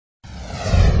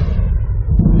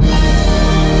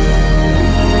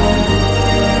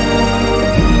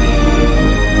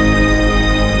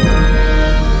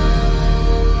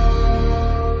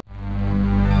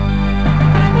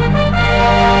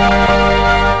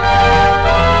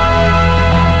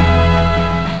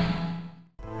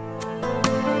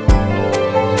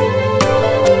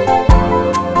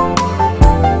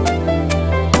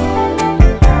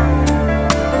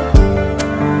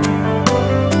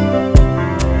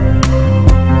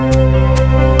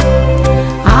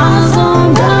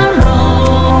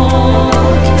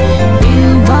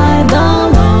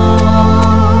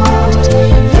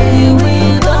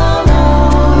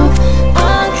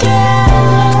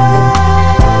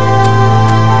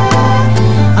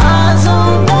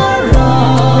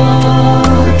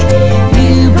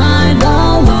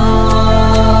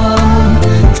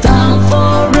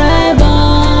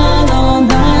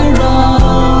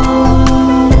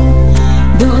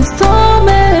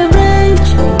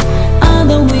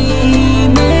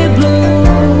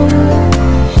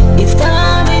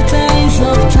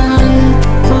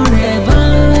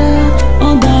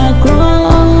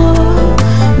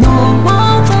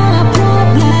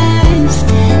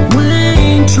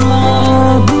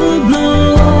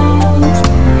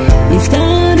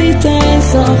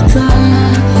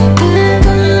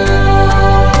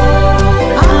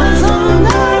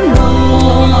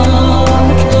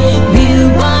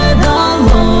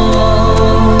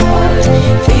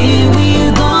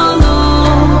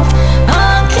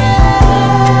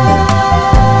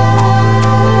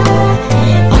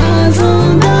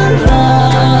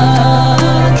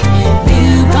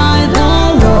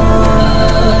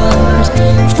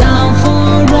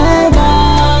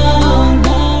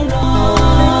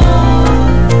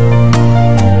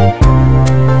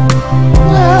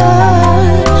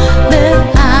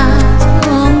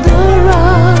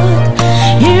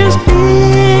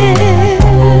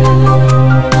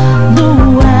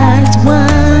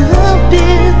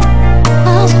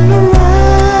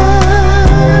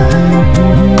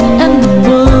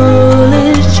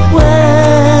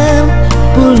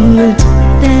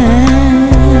them.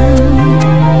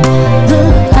 The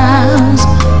house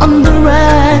on the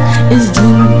right is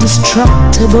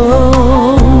indestructible.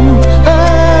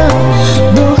 Oh,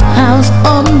 the house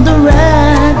on the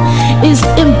right is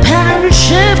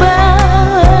imperishable.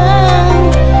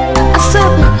 I saw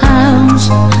the house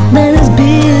that is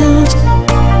built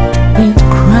with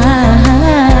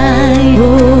Christ. Oh,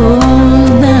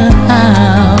 the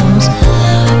house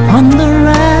on the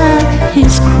right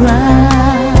is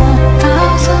Christ.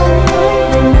 House on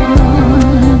the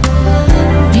right,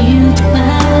 built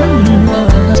by the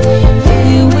Lord,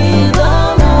 filled with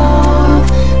all love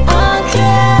and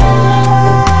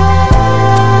care.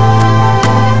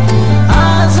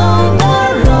 House on the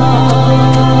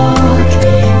rock,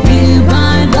 built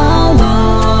by the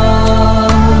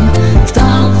Lord,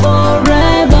 stand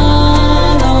forever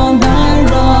on thy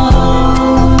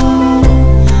rock.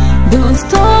 Though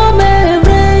storm may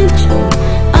rage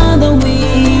and the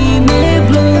wind may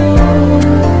blow,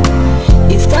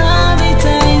 it's time, it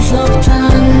takes of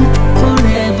time,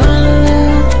 forever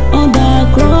on the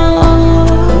ground.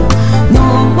 No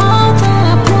matter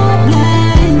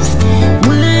problems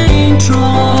when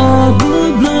trouble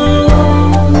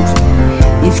blows,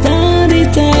 it's time, it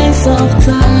takes of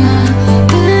time.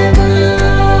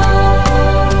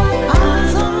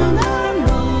 Eyes on the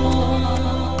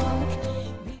rock,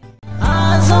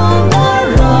 eyes on the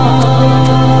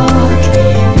rock,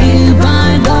 built by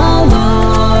the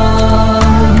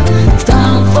Lord,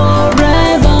 stand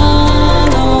forever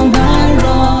on thy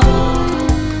rock.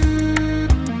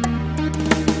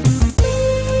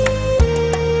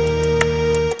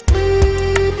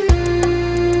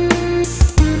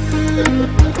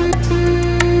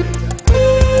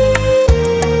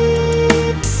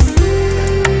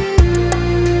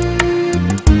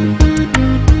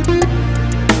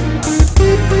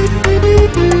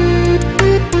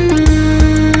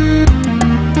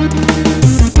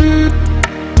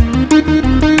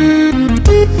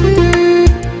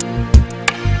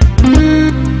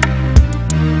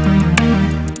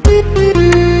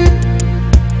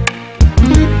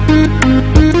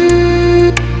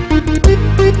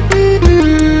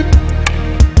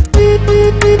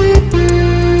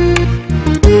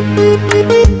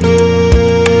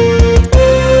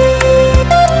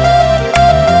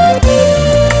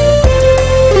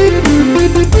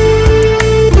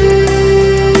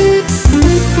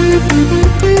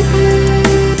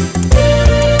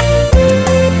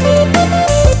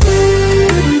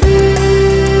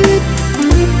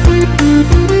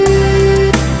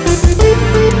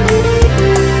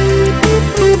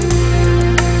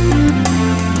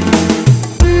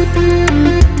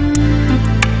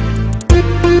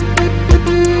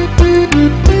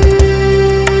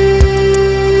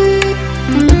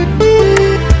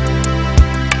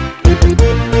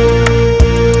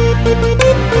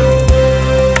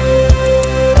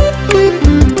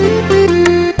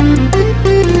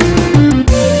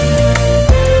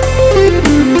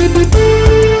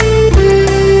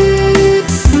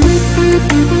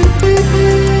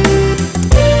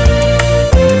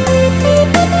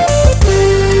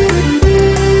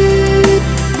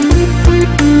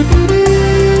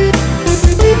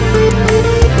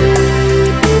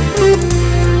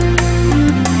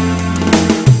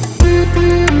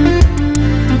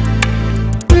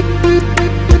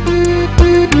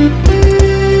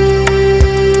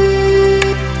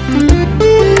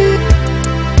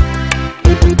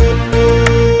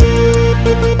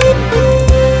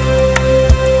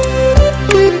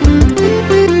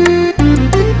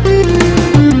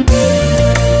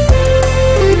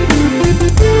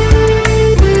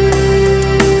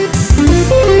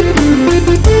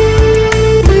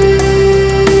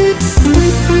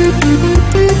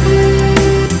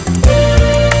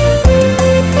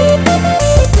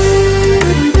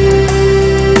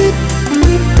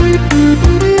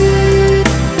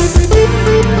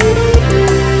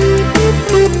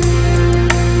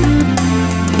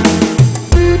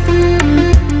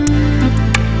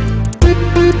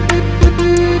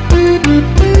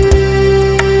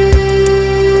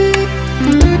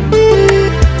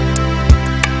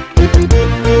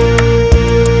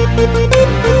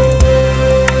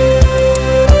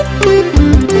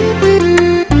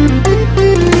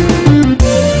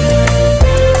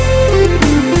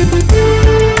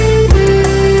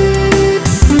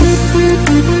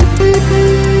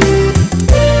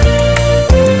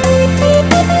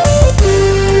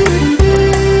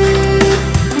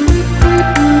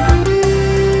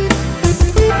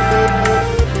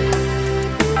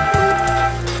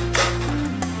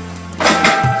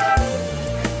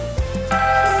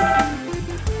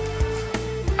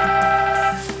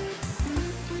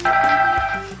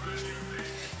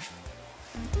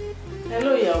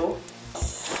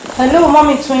 Hello,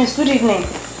 mommy twins. Good evening.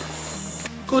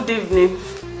 Good evening.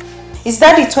 Is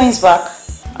Daddy twins back?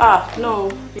 Ah, no.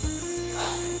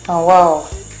 Oh, wow.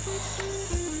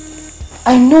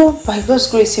 I know by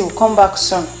God's grace he will come back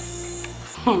soon.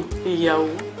 Yeah,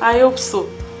 I hope so.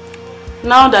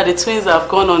 Now that the twins have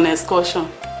gone on excursion,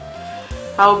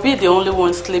 I'll be the only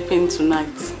one sleeping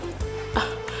tonight.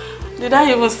 Did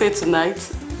I even say tonight?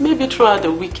 Maybe throughout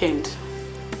the weekend.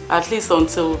 At least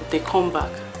until they come back.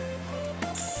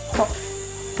 Oh,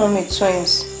 mommy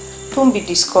twins, don't be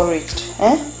discouraged.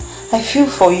 I feel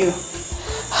for you.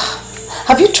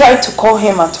 Have you tried to call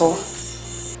him at all?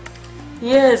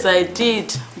 Yes, I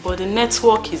did, but the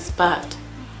network is bad.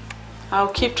 I'll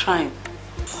keep trying.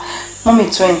 Mommy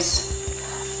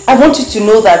twins, I want you to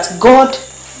know that God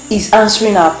is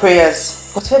answering our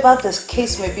prayers. Whatever the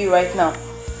case may be right now,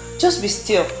 just be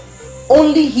still.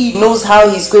 Only He knows how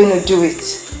He's going to do it.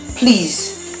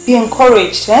 Please, be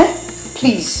encouraged,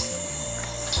 Please.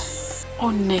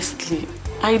 Honestly,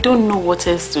 I don't know what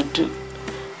else to do.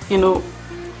 You know,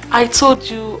 I told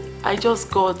you I just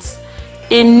got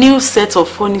a new set of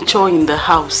furniture in the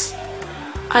house.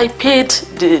 I paid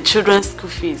the children's school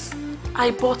fees.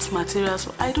 I bought materials.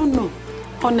 I don't know,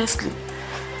 honestly.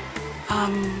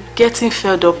 I'm getting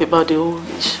fed up about the whole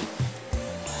issue.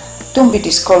 Don't be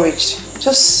discouraged.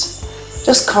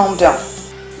 Just calm down.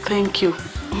 Thank you.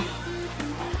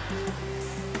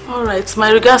 Alright, my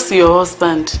regards to your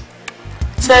husband.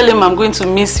 Tell him I'm going to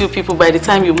miss you people by the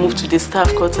time you move to the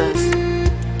staff quarters.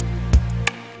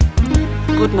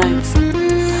 Good night.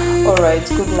 Alright,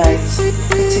 good night.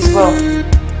 It is well.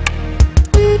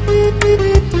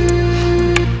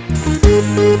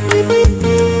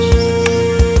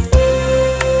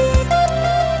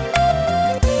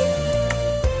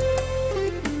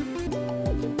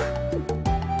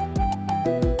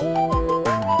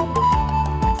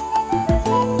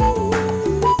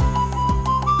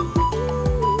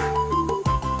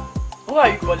 Who are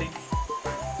you calling?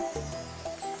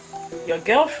 Your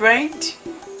girlfriend?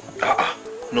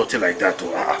 Nothing like that.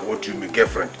 What do you mean,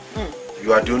 girlfriend?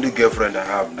 You are the only girlfriend I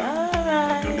have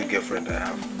now. The only girlfriend I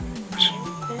have.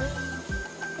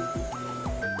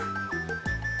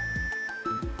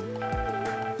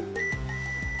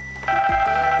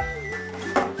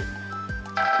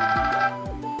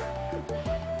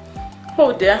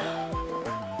 Oh dear.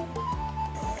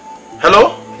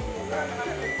 Hello?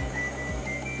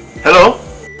 Hello?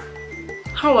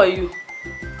 How are you?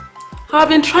 I've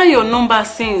been trying your number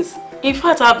since. In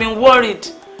fact, I've been worried.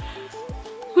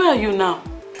 Where are you now?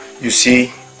 You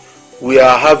see, we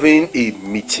are having a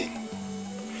meeting.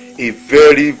 A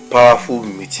very powerful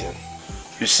meeting.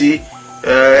 You see,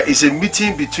 it's a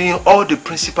meeting between all the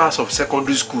principals of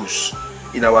secondary schools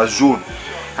in our zone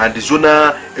and the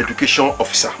zonal education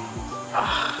officer.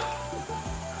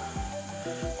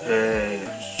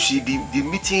 See, the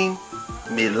meeting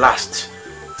may last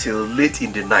till late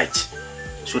in the night.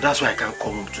 So that's why I can't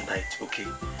come home tonight, okay?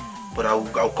 But I'll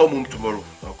come home tomorrow.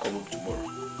 I'll come home tomorrow.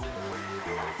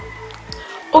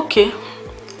 Okay.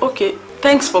 Okay.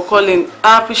 Thanks for calling.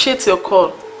 I appreciate your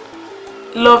call.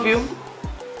 Love you.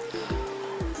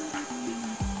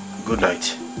 Good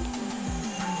night.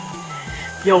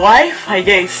 Your wife, I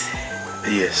guess?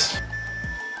 Yes.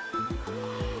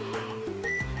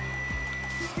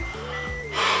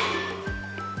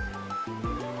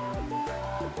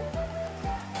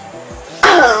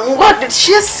 What did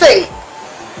she say?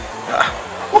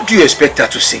 What do you expect her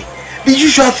to say? The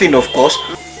usual thing, of course.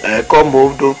 Come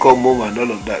home, don't come home and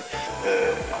all of that.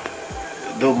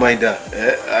 Don't mind that.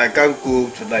 I can't go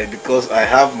home tonight because I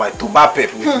have my tomato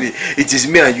pep with me. It is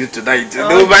me and you tonight.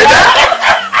 Don't mind that.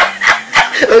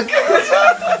 Okay.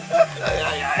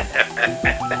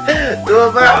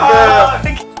 Don't mind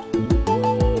that.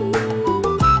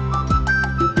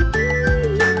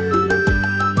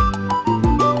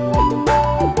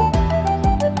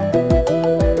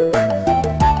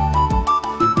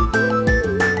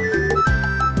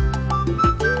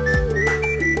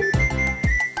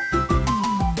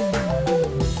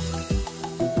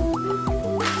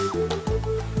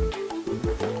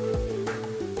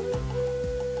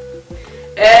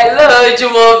 Hello,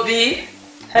 Jumobi.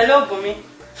 Hello, Bumi.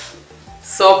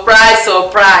 Surprise,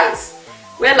 surprise.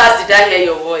 When last did I hear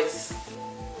your voice?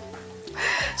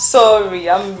 Sorry,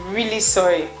 I'm really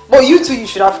sorry. But you two, you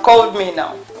should have called me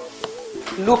now.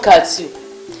 Look at you.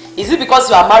 Is it because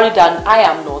you are married and I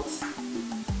am not?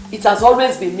 It has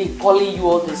always been me calling you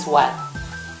all this while.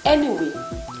 Anyway,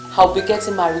 I'll be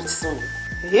getting married soon.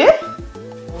 Yeah?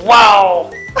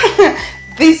 Wow!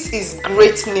 This is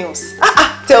great news.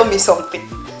 Tell me something.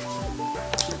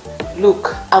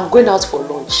 Look, I'm going out for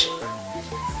lunch.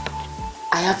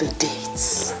 I have a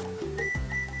date.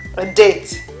 A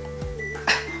date?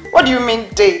 What do you mean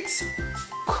date?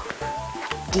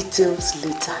 Details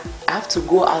later. I have to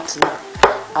go out now.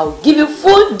 I'll give you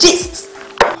full gist.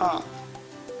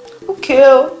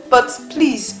 Okay, but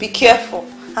please be careful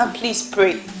and please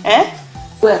pray.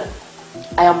 Well,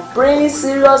 I am praying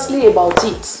seriously about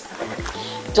it.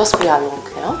 Just play along,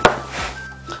 yeah?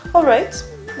 Alright,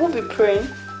 we'll be praying.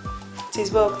 It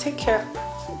is well. Take care.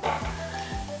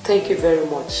 Thank you very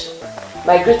much.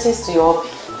 My greetings to you all.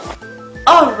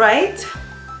 Alright.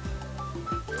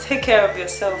 Take care of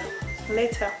yourself.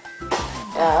 Later.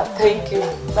 Yeah, thank you.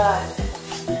 Bye.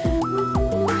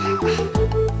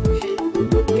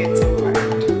 Getting married.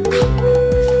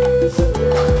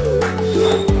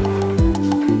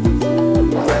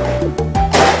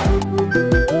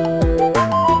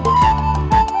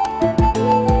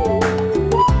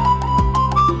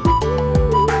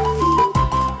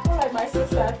 Alright, my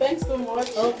sister, thanks so much.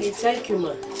 Okay, thank you,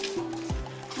 ma.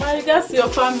 My regards to your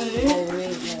family.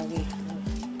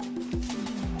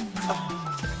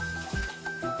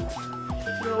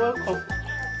 You're welcome.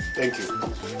 Thank you.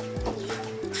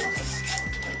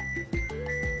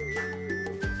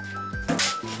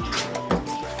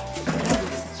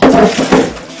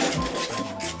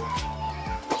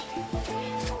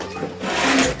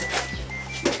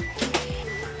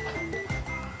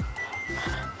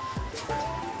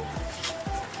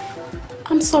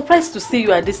 I'm surprised to see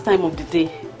you at this time of the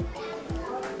day.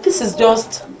 This is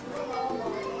just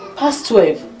past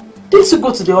 12. Didn't you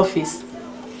go to the office?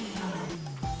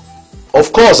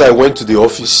 Of course I went to the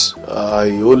office. I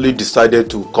only decided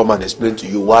to come and explain to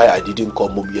you why I didn't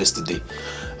come home yesterday.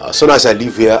 As soon as I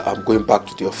leave here, I'm going back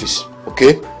to the office.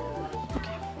 Okay?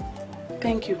 Okay.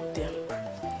 Thank you, dear.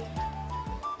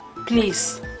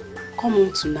 Please, come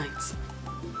home tonight.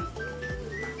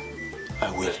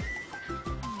 I will.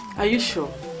 Are you sure?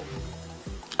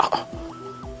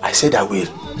 I said I will.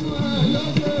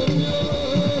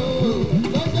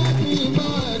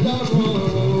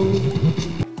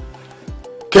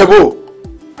 Kemo!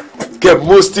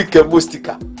 Kemo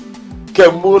stika!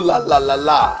 Kemo la la la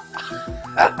la!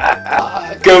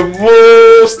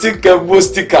 Kemo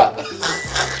stika!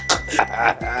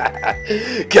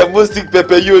 Kemo stick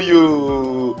pepper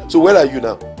yo! So where are you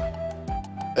now?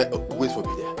 Wait for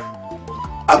me there.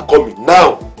 I'm coming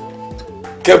now!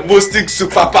 Kemo stick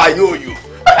super papa yo!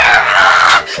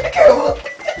 Kemo!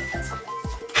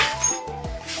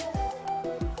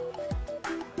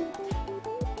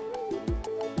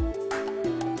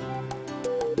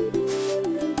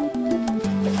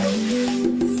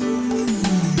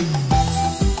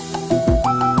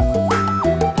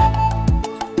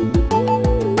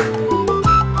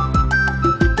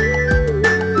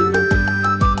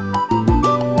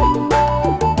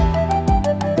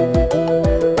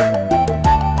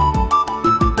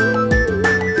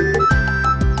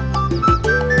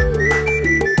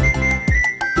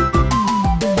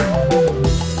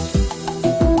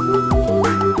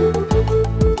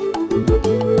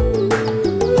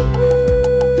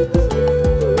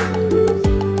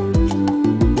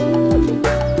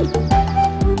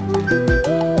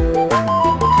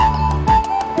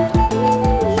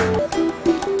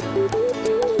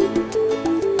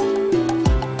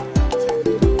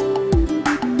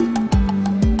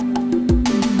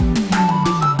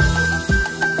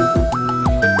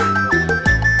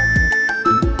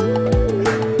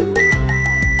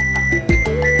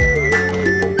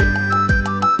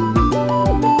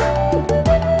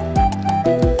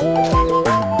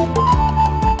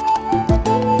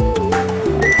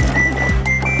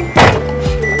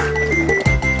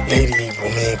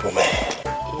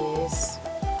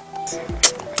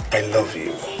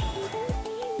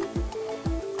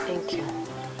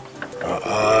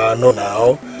 No,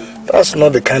 now. That's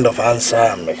not the kind of answer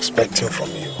I'm expecting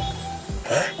from you.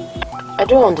 Huh? I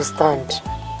don't understand.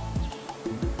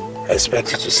 I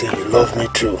expect you to say you love me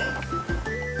too.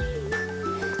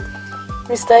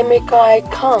 Mr. Emeka, I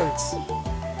can't.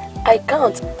 I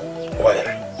can't.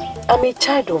 Why? I'm a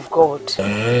child of God.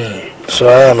 So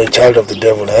I am a child of the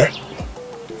devil, eh?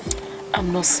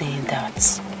 I'm not saying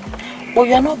that. But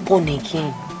you are not born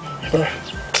again.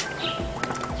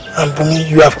 And Bumi,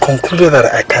 you have concluded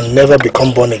that I can never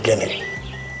become born again.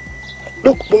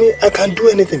 Look, Bumi, I can do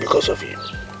anything because of you.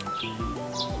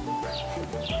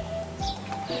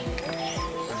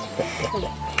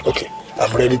 Okay,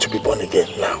 I'm ready to be born again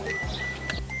now.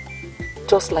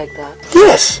 Just like that?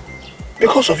 Yes!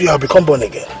 Because of you, I'll become born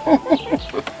again.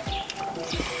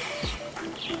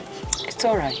 It's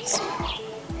alright.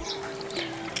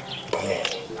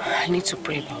 I need to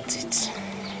pray about it.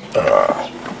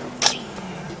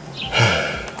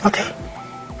 Okay.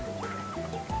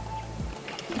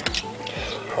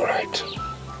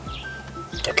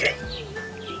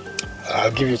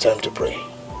 give you time to pray.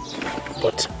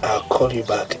 But I'll call you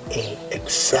back in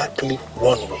exactly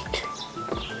 1 week.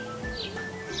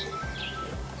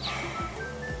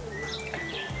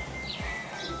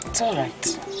 It's all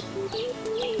right.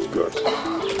 Good.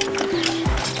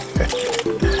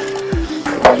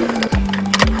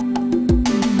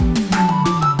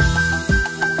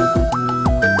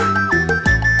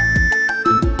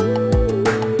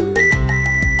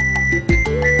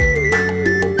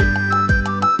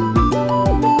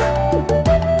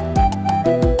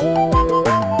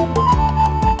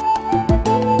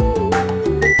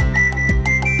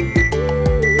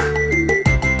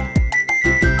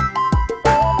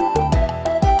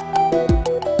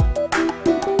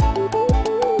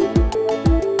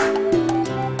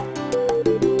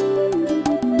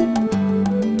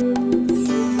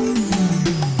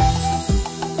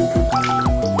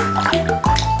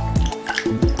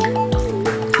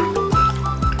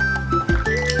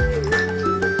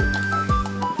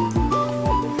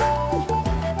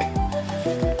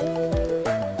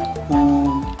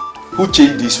 Who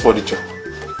changed this furniture?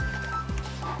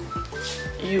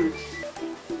 You.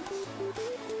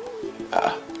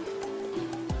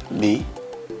 Me?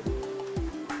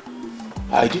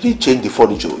 I didn't change the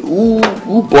furniture.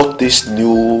 Who bought this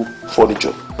new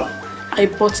furniture? I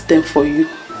bought them for you.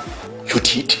 You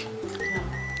did?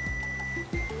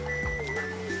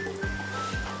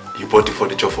 You bought the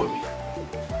furniture for me?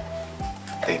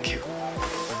 Thank you.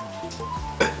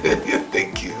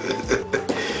 Thank you.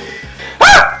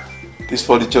 This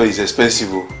furniture is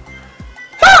expensive.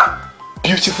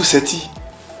 Beautiful settee.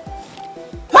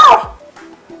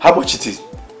 How much it is?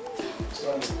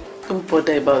 Don't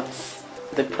bother about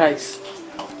the price.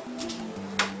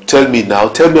 Tell me now.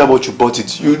 Tell me how much you bought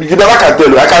it. You never can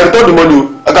tell. I can return the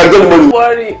money. I can return the money. Don't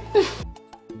worry.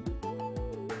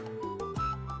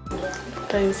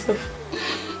 By yourself.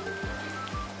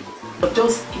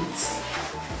 Just eat.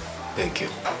 Thank you.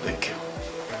 Thank you.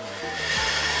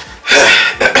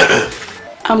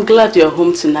 I'm glad you're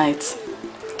home tonight.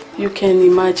 You can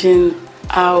imagine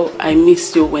how I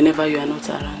miss you whenever you are not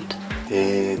around.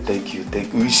 Thank you.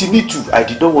 Thank you. You see, me too. I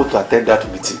did not want to attend that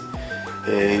meeting.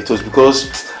 It was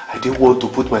because I didn't want to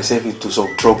put myself into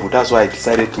some trouble. That's why I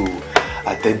decided to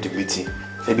attend the meeting.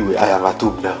 Anyway, I am at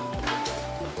home now.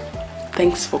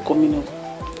 Thanks for coming home.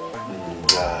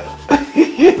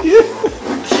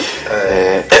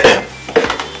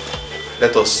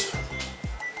 Let us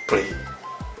pray.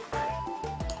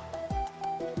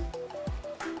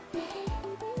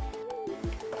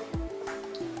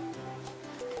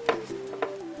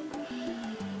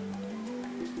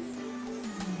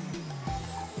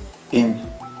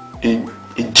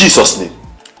 In Jesus' name.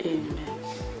 Amen.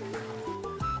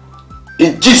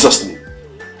 In Jesus' name.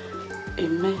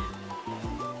 Amen.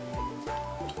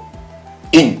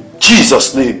 In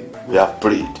Jesus' name we have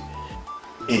prayed.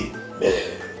 Amen.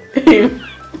 Amen.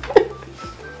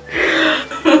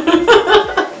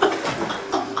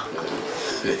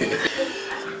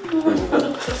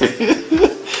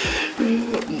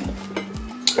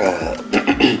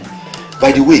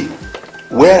 By the way,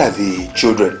 where are the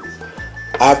children?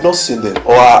 I have not seen them.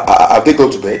 Or have they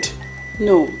gone to bed?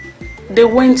 No, they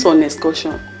went on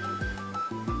excursion.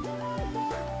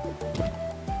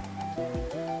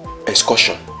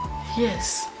 Excursion?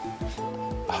 Yes.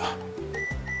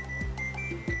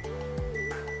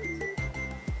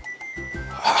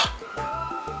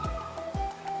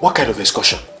 What kind of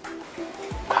excursion?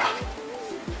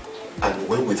 And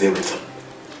when will they return?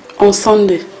 On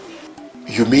Sunday.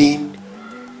 You mean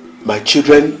my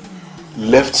children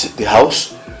left the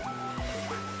house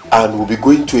and will be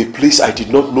going to a place I did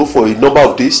not know for a number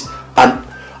of days, and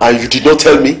you did not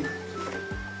tell me?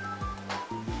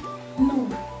 No.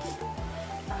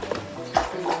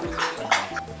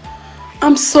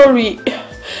 I'm sorry.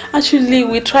 Actually,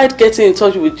 we tried getting in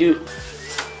touch with you.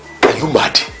 Are you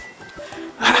mad?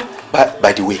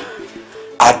 By the way,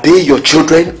 are they your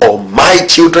children or my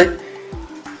children?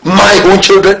 My own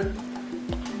children?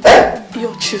 Eh?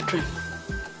 Your children.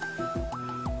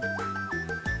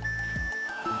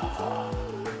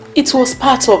 It was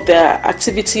part of their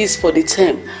activities for the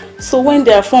term. So when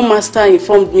their form master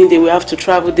informed me they will have to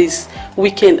travel this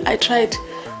weekend, I tried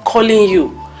calling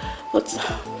you. But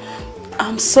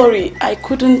I'm sorry, I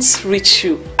couldn't reach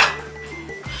you.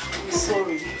 I'm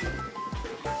sorry.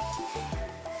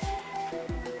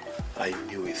 I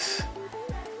knew it.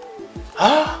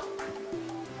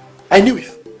 I knew it.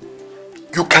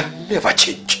 You can never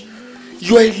change.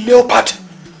 You are a leopard.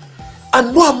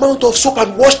 And no amount of soap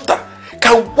and water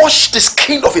can wash the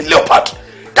skin of a leopard.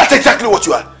 That's exactly what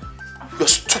you are. You're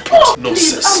stupid. Oh,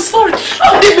 nonsense. Please, I'm sorry.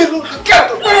 Leave me alone. Get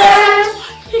out of my life.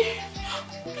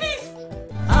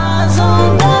 As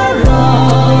on the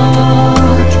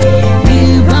rock,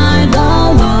 built by the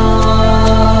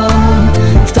Lord,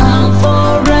 stand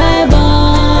forever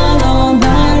on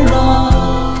thy rock.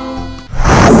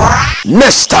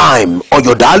 Next time on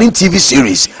your darling TV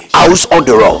series, House on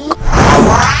the Rock.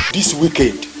 This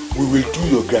weekend, we will do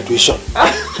your graduation.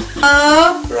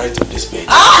 Right on this bed.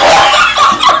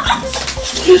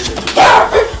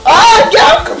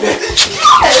 Come here.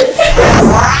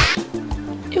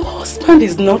 Your husband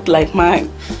is not like mine.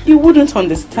 You wouldn't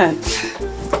understand.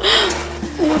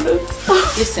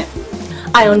 Listen,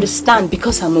 I understand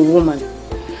because I'm a woman.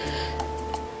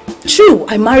 True,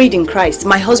 I married in Christ.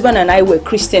 My husband and I were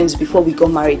Christians before we got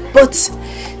married. But,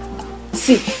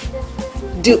 see,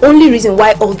 the only reason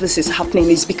why all this is happening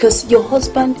is because your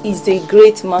husband is a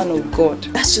great man of God.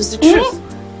 That's just the truth.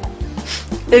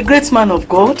 A great man of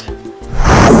God?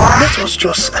 Let us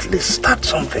just at least start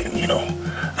something, you know.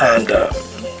 And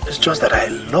it's just that I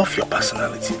love your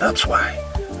personality. That's why.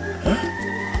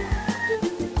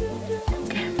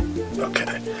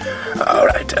 Okay. All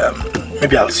right.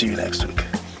 Maybe I'll see you next week.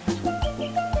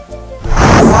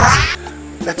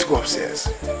 Let's go upstairs.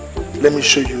 Let me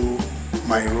show you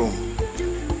my room.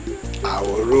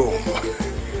 Our room.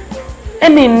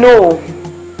 Emi, no.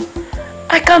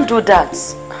 I can't do that.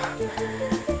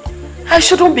 I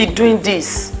shouldn't be doing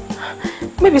this.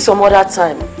 Maybe some other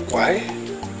time. Why?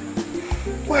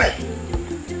 Why?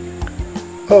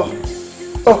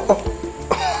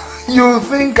 You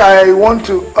think I want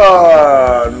to...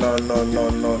 no.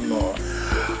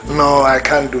 No, I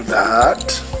can't do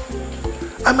that.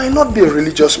 I might not be a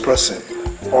religious person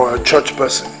or a church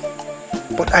person,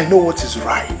 but I know what is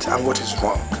right and what is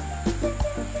wrong.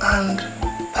 And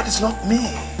that is not me.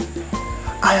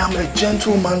 I am a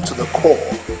gentleman to the core.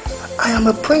 I am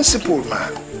a principled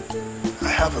man. I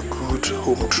have a good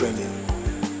home training.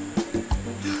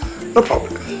 No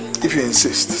problem. If you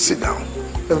insist, sit down.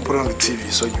 Let me put on the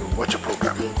TV so you watch a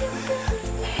program.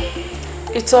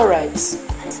 It's alright.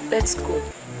 Let's go.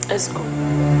 Let's go.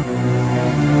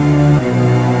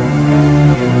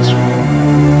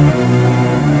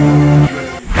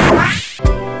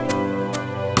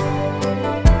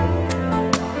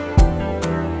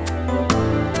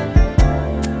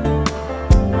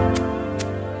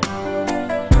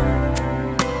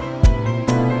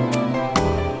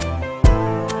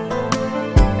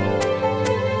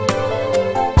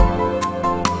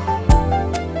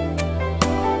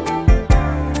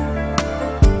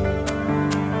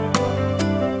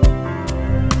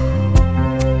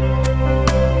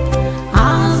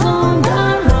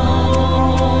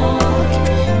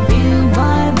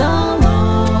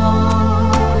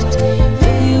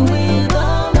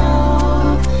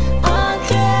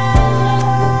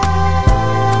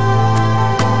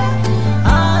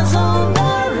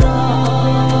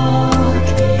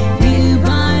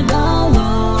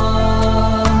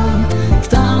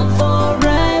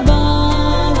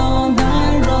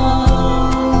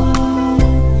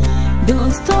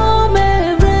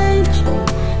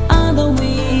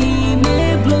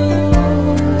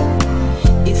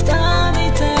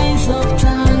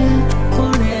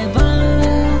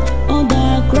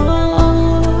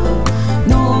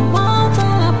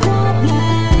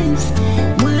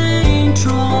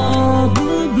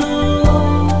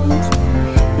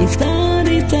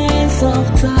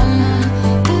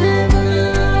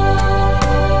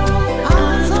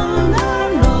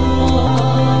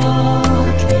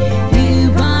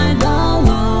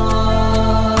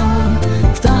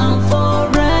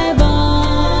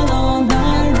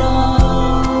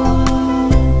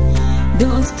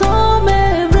 Don't storm